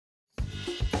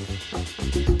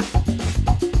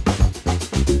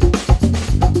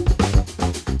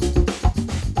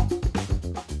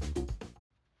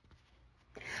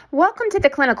Welcome to the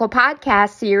Clinical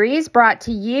Podcast Series brought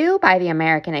to you by the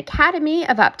American Academy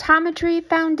of Optometry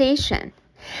Foundation.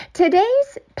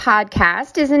 Today's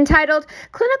podcast is entitled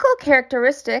Clinical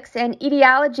Characteristics and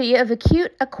Etiology of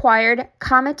Acute Acquired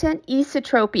Comitant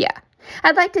Esotropia.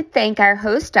 I'd like to thank our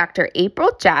host, Dr.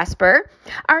 April Jasper,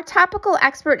 our topical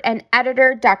expert and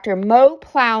editor, Dr. Mo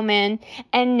Plaumann,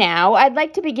 and now I'd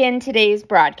like to begin today's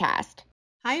broadcast.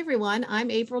 Hi, everyone. I'm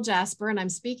April Jasper, and I'm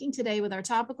speaking today with our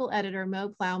topical editor, Mo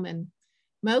Plaumann.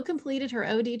 Mo completed her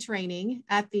OD training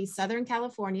at the Southern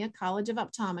California College of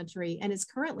Optometry and is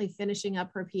currently finishing up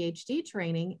her PhD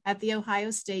training at The Ohio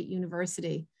State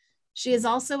University. She is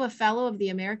also a fellow of the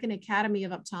American Academy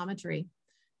of Optometry.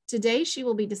 Today, she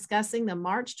will be discussing the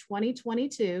March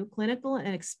 2022 Clinical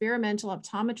and Experimental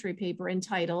Optometry paper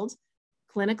entitled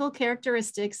Clinical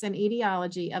Characteristics and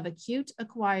Etiology of Acute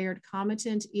Acquired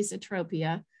Comitant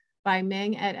Esotropia by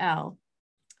Meng et al.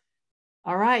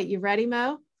 All right, you ready,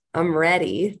 Mo? I'm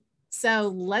ready.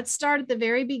 So let's start at the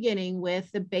very beginning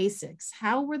with the basics.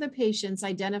 How were the patients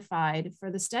identified for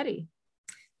the study?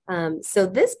 So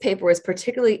this paper was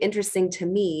particularly interesting to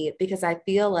me because I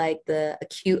feel like the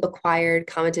acute acquired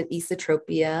comitant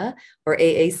esotropia, or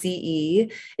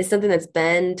AACE, is something that's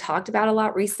been talked about a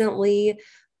lot recently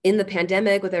in the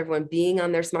pandemic, with everyone being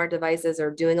on their smart devices or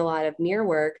doing a lot of near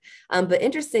work. But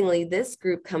interestingly, this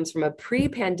group comes from a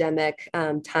pre-pandemic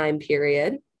time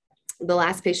period. The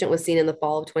last patient was seen in the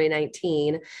fall of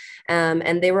 2019,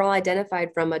 and they were all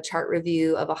identified from a chart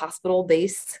review of a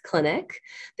hospital-based clinic.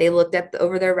 They looked at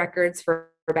over their records for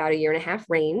about a year and a half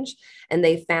range, and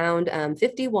they found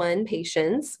 51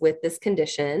 patients with this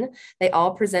condition. They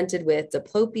all presented with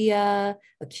diplopia,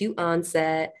 acute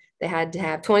onset. They had to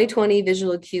have 20/20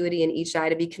 visual acuity in each eye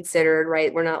to be considered,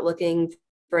 right? We're not looking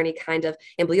for any kind of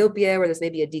amblyopia where there's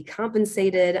maybe a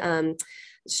decompensated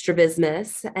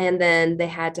strabismus. And then they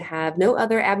had to have no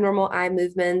other abnormal eye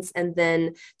movements, and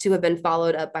then to have been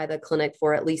followed up by the clinic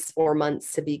for at least 4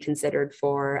 months to be considered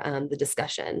for the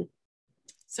discussion.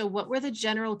 So what were the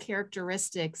general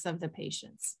characteristics of the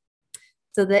patients?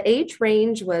 So the age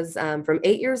range was from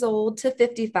 8 years old to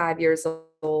 55 years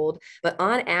old, but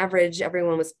on average,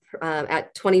 everyone was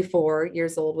at 24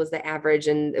 years old was the average,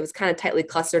 and it was kind of tightly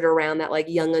clustered around that like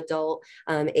young adult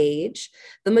age.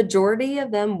 The majority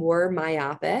of them were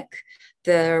myopic.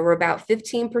 There were about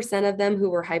 15% of them who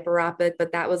were hyperopic,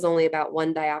 but that was only about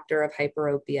 1 diopter of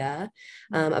hyperopia.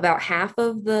 About half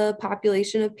of the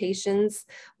population of patients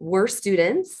were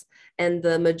students, and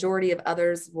the majority of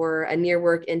others were a near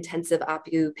work intensive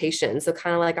occupation. So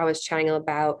kind of like I was chatting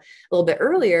about a little bit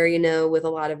earlier, you know, with a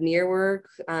lot of near work,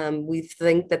 we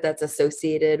think that that's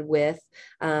associated with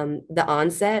the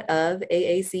onset of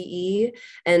AACE.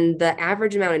 And the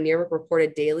average amount of near work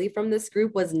reported daily from this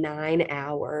group was 9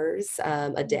 hours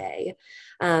a day.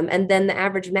 And then the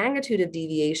average magnitude of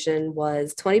deviation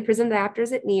was 20 prism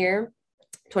diopters at near,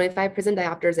 25 prism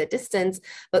diopters at distance,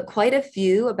 but quite a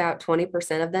few, about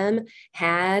 20% of them,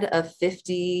 had a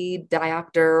 50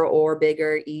 diopter or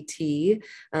bigger ET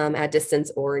at distance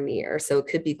or near. So it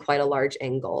could be quite a large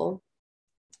angle.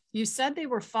 You said they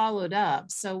were followed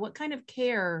up. So what kind of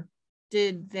care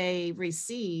did they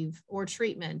receive or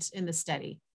treatment in the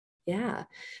study? Yeah.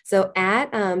 So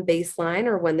at baseline,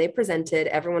 or when they presented,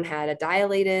 everyone had a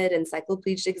dilated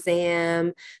encycloplegic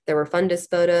exam. There were fundus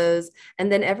photos.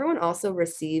 And then everyone also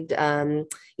received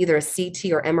either a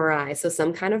CT or MRI, so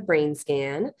some kind of brain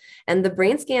scan. And the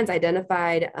brain scans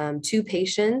identified 2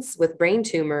 patients with brain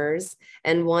tumors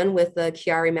and 1 with a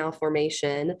Chiari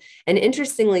malformation. And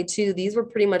interestingly, too, these were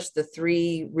pretty much the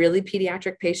 3 really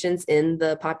pediatric patients in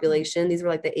the population. These were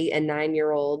like the 8 and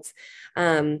 9-year-olds.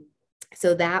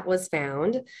 So that was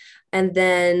found. And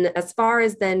then as far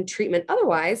as then treatment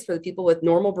otherwise for the people with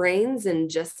normal brains and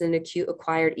just an acute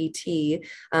acquired ET,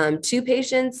 2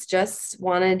 patients just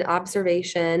wanted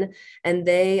observation, and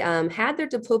they had their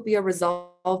diplopia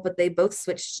resolved, but they both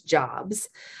switched jobs,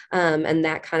 and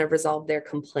that kind of resolved their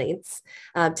complaints.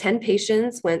 10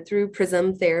 patients went through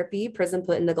prism therapy, prism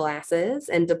put in the glasses,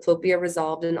 and diplopia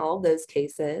resolved in all those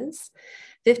cases.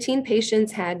 15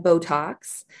 patients had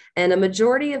Botox, and a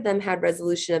majority of them had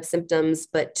resolution of symptoms,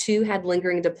 but 2 had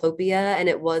lingering diplopia, and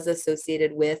it was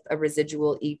associated with a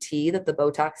residual ET that the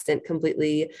Botox didn't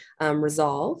completely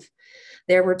resolve.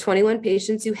 There were 21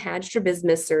 patients who had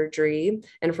strabismus surgery,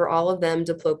 and for all of them,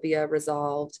 diplopia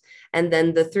resolved. And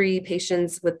then the 3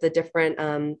 patients with the different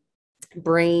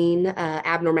brain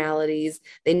abnormalities.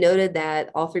 They noted that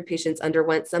all 3 patients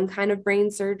underwent some kind of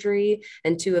brain surgery,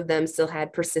 and 2 of them still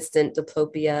had persistent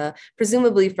diplopia,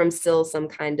 presumably from still some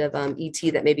kind of ET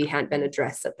that maybe hadn't been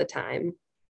addressed at the time.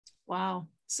 Wow.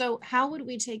 So how would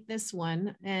we take this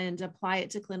one and apply it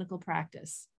to clinical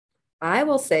practice? I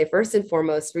will say, first and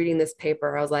foremost, reading this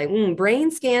paper, I was like, brain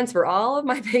scans for all of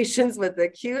my patients with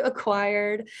acute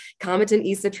acquired Comitant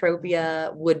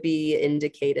esotropia would be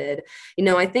indicated.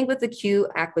 I think with acute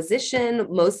acquisition,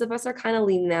 most of us are kind of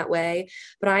leaning that way.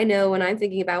 But I know when I'm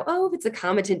thinking about, if it's a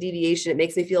Comitant deviation, it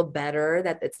makes me feel better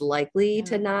that it's likely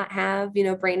to not have,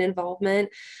 brain involvement.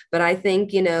 But I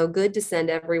think, good to send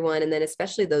everyone, and then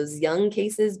especially those young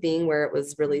cases being where it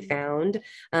was really found.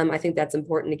 I think that's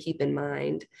important to keep in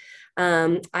mind.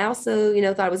 I also,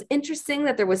 thought it was interesting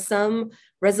that there was some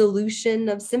resolution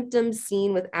of symptoms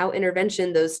seen without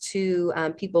intervention, those 2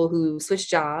 people who switched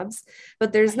jobs,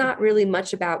 but there's not really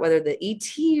much about whether the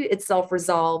ET itself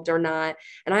resolved or not.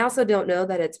 And I also don't know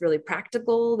that it's really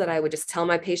practical that I would just tell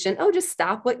my patient, just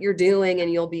stop what you're doing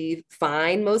and you'll be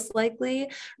fine, most likely,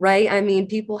 right? I mean,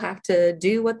 people have to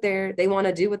do what they want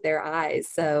to do with their eyes.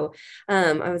 So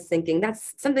I was thinking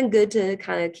that's something good to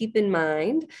kind of keep in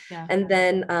mind. Yeah. And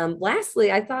then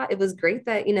lastly, I thought it was great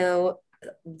that,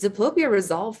 diplopia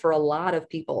resolved for a lot of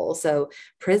people. So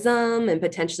prism and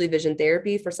potentially vision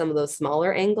therapy for some of those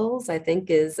smaller angles, I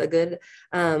think is a good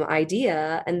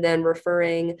idea. And then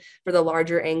referring for the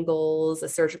larger angles, a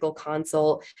surgical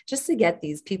consult, just to get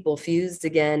these people fused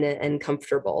again and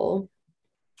comfortable.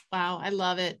 Wow, I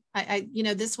love it. I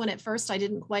this one at first, I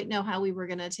didn't quite know how we were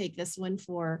going to take this one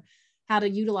for how to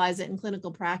utilize it in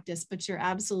clinical practice, but you're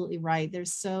absolutely right.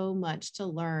 There's so much to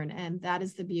learn, and that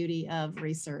is the beauty of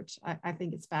research. I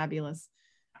think it's fabulous.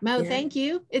 Mo, thank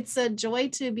you. It's a joy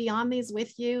to be on these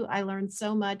with you. I learned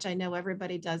so much. I know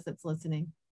everybody does that's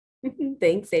listening.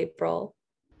 Thanks, April.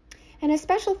 And a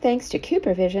special thanks to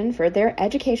Cooper Vision for their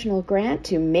educational grant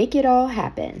to make it all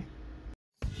happen.